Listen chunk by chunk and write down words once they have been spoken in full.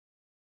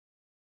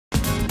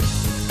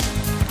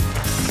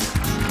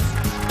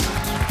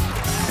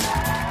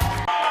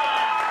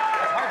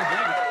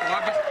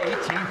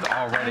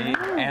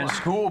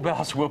school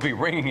bells will be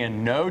ringing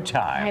in no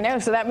time. I know,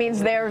 so that means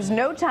there's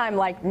no time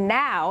like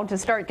now to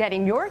start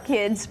getting your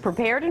kids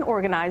prepared and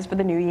organized for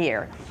the new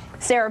year.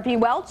 Sarah P.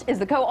 Welch is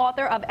the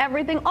co-author of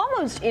Everything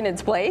Almost in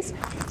Its Place,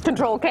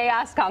 Control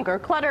Chaos, Conquer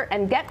Clutter,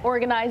 and Get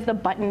Organized the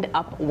Buttoned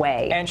Up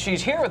Way. And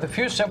she's here with a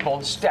few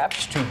simple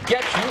steps to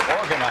get you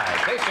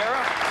organized. Hey,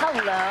 Sarah.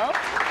 Hello.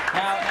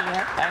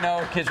 Now, I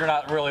know kids are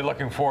not really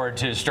looking forward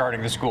to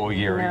starting the school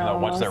year, even though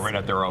once they're in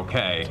it, they're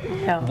okay.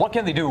 No. What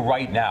can they do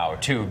right now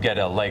to get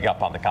a leg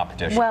up on the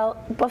competition?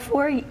 Well,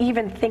 before you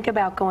even think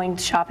about going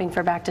shopping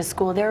for back to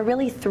school, there are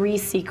really 3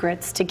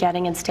 secrets to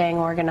getting and staying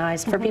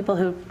organized for people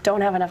who don't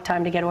have enough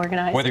time to get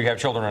organized. Whether you have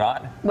children or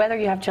not? Whether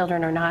you have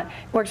children or not.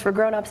 It works for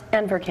grown-ups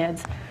and for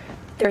kids.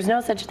 There's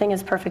no such thing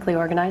as perfectly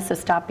organized, so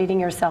stop beating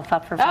yourself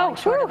up for falling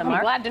short of the mark.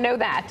 I'm glad to know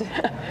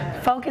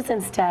that. Focus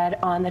instead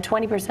on the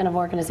 20% of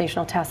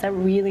organizational tasks that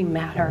really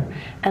matter.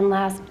 And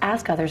last,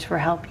 ask others for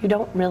help. You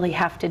don't really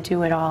have to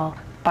do it all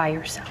by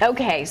yourself.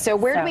 Okay, so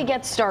where do we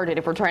get started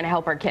if we're trying to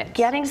help our kids?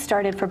 Getting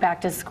started for back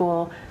to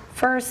school.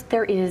 First,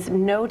 there is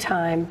no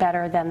time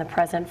better than the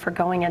present for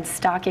going and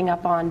stocking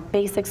up on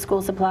basic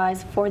school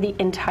supplies for the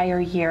entire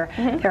year.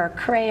 There are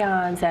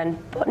crayons and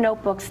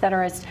notebooks that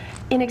are as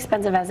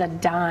inexpensive as a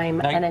dime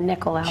now, and a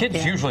nickel out there.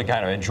 Kids usually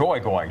kind of enjoy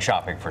going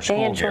shopping for school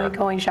They enjoy gear.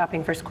 going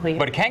shopping for school year.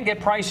 But it can get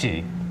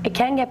pricey. It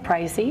can get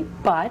pricey,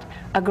 but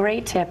a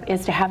great tip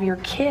is to have your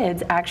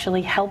kids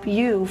actually help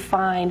you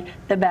find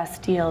the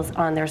best deals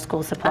on their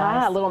school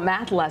supplies. Ah, a little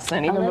math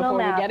lesson even before we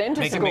get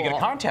into school. Make it a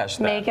contest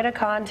then. Make it a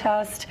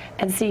contest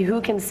and see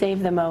who can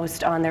save the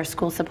most on their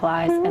school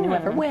supplies, and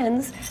whoever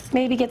wins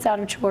maybe gets out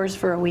of chores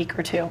for a week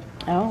or 2.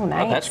 Oh,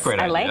 nice. Oh, that's a great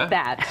I idea. like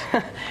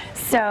that.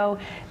 So,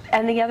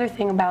 and the other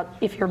thing about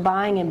if you're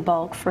buying in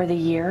bulk for the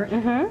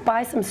year,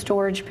 buy some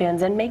storage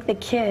bins and make the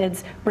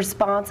kids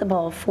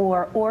responsible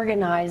for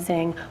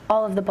organizing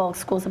all of the bulk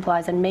school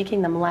supplies and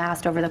making them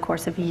last over the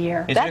course of a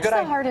year. That's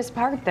the hardest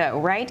part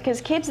though, right?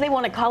 Because kids, they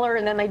want to color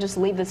and then they just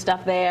leave the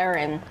stuff there.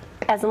 And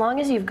as long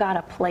as you've got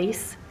a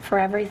place for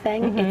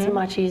everything, it's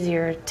much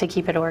easier to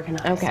keep it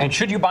organized. Okay. And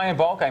should you buy in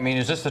bulk? I mean,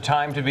 is this the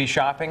time to be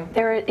shopping?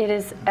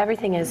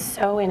 Everything is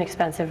so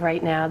inexpensive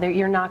right now.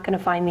 You're not going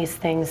to find these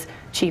things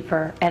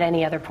cheaper at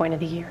any other point of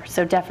the year.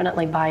 So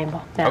definitely buy in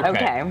bulk now.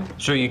 Okay.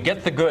 So you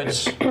get the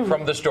goods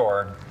from the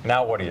store.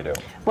 Now what do you do?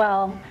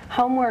 Well,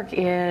 homework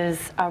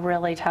is a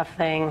really tough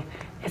thing.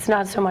 It's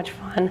not so much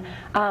fun.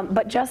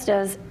 But just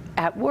as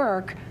at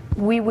work,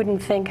 we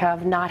wouldn't think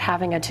of not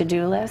having a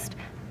to-do list.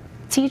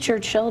 Teach your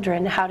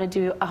children how to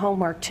do a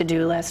homework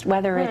to-do list,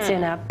 whether it's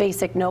in a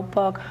basic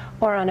notebook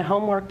or on a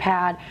homework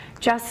pad,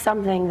 just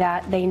something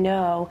that they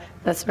know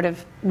the sort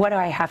of, what do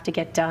I have to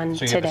get done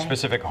today? So you have a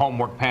specific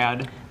homework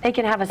pad? They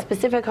can have a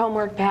specific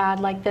homework pad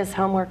like this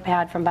homework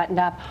pad from Buttoned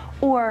Up,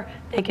 or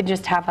they could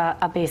just have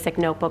a basic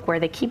notebook where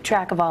they keep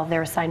track of all of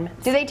their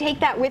assignments. Do they take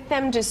that with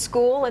them to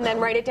school and then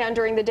write it down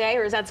during the day,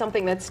 or is that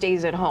something that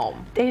stays at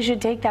home? They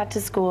should take that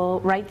to school,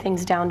 write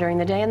things down during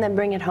the day, and then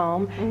bring it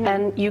home,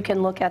 and you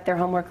can look at their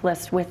homework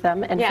list with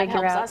them and figure out.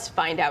 Yeah, it helps us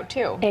find out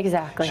too.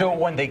 Exactly. So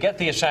when they get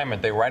the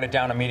assignment, they write it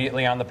down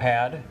immediately on the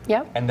pad?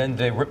 Yep. And then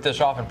they rip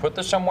this off and put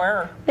this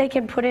somewhere? They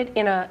can put it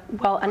in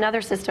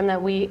another system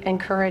that we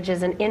encourage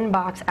is an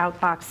inbox,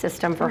 outbox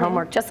system for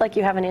homework, just like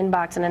you have an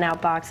inbox and an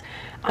outbox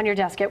on your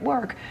desk at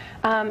work.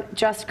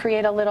 Just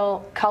create a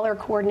little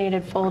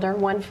color-coordinated folder,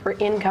 one for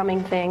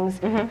incoming things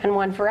and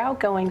one for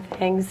outgoing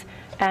things,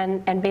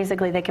 and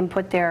basically they can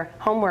put their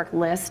homework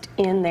list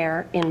in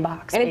their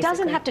inbox. And it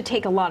doesn't have to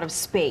take a lot of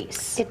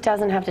space. It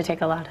doesn't have to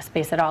take a lot of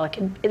space at all.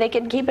 They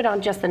can keep it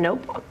on just the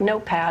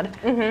notepad,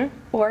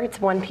 or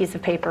it's one piece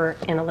of paper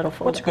in a little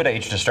folder. What's a good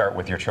age to start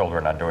with your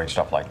children on doing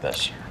stuff like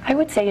this? I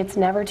would say it's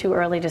never too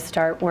early to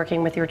start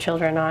working with your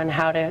children on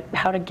how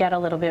to get a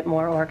little bit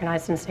more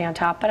organized and stay on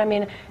top. But I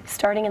mean,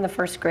 starting in the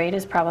first grade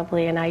is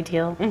probably an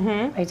ideal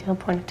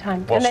point of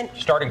time. Well, And then,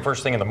 starting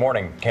first thing in the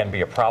morning can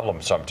be a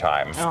problem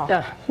sometimes.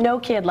 no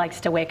kid likes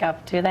to wake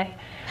up, do they?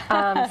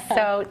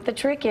 So the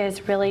trick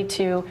is really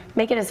to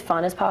make it as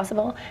fun as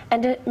possible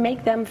and to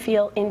make them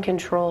feel in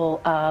control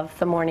of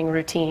the morning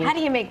routine. How do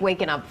you make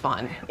waking up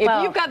fun?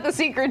 If you've got the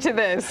secret to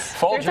this.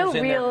 Folgers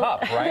in their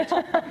cup,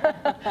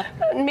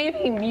 right?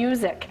 Maybe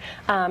music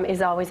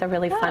is always a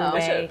really fun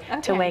way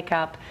to wake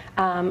up.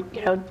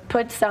 You know,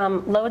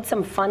 load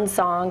some fun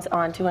songs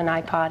onto an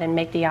iPod and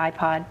make the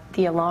iPod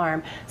the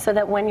alarm, so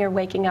that when you're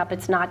waking up,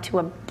 it's not to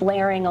a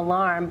blaring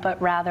alarm,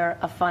 but rather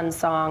a fun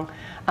song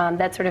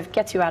that sort of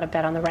gets you out of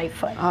bed on the right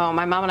foot. Oh,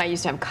 my mom and I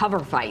used to have cover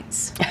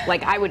fights.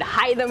 Like, I would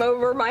hide them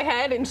over my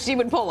head and she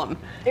would pull them.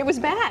 It was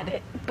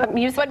bad. But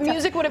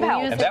music would have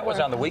helped. And that was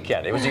on the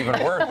weekend. It was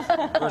even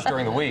worse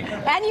during the week.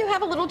 And you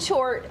have a little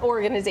chore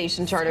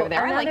organization chart over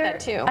there. I like that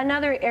too.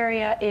 Another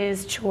area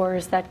is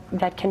chores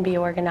that can be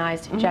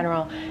organized in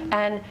general.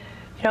 And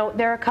You know,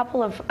 there are a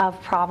couple of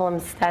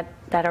problems that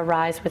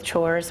arise with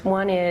chores.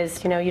 One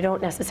is, you know, you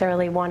don't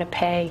necessarily want to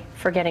pay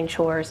for getting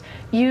chores.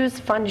 Use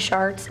fun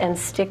charts and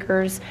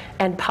stickers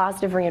and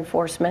positive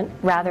reinforcement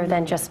rather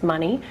than just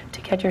money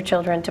to get your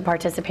children to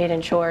participate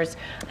in chores.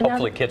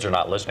 Hopefully kids are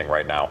not listening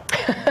right now.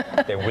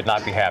 They would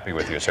not be happy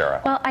with you,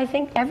 Sarah. Well, I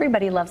think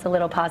everybody loves a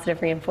little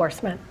positive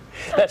reinforcement.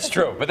 That's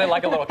true, but they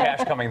like a little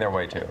cash coming their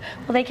way too.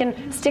 Well, they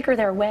can sticker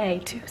their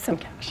way to some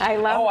cash. I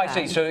love Oh, I that.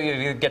 see. So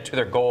you get to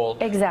their goal.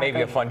 Exactly.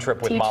 Maybe a fun trip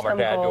with Teach mom or them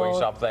dad doing goals.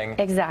 something.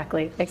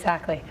 Exactly,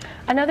 exactly.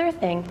 Another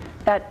thing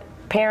that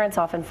parents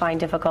often find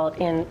difficult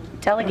in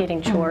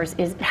delegating chores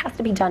is it has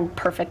to be done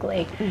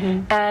perfectly.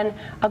 And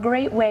a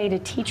great way to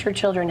teach your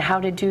children how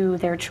to do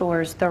their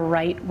chores the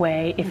right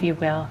way, if you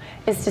will,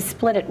 is to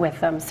split it with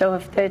them. So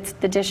if it's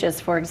the dishes,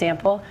 for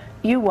example,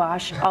 you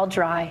wash, I'll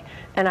dry,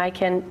 and I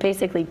can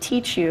basically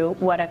teach you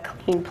what a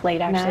clean plate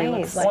actually Nice.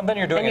 looks like. Well, then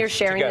you're doing and you're it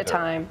sharing together. the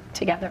time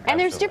together. And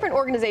there's different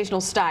organizational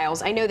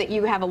styles. I know that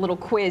you have a little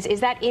quiz. Is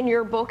that in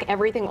your book,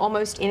 Everything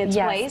Almost in Its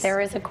Yes, Place? there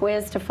is a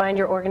quiz to find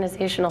your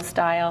organizational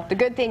style. The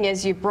good thing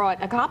is you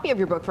brought a copy of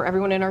your book for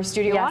everyone in our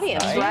studio Yes.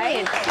 audience, Nice.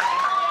 right?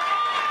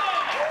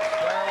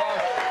 Sarah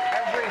Welch,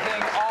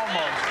 everything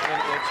almost in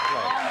its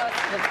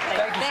place.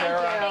 Thank you, Thank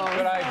Sarah. you.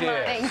 Good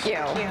idea. Thank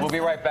you. We'll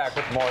be right back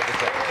with more of the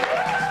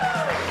show.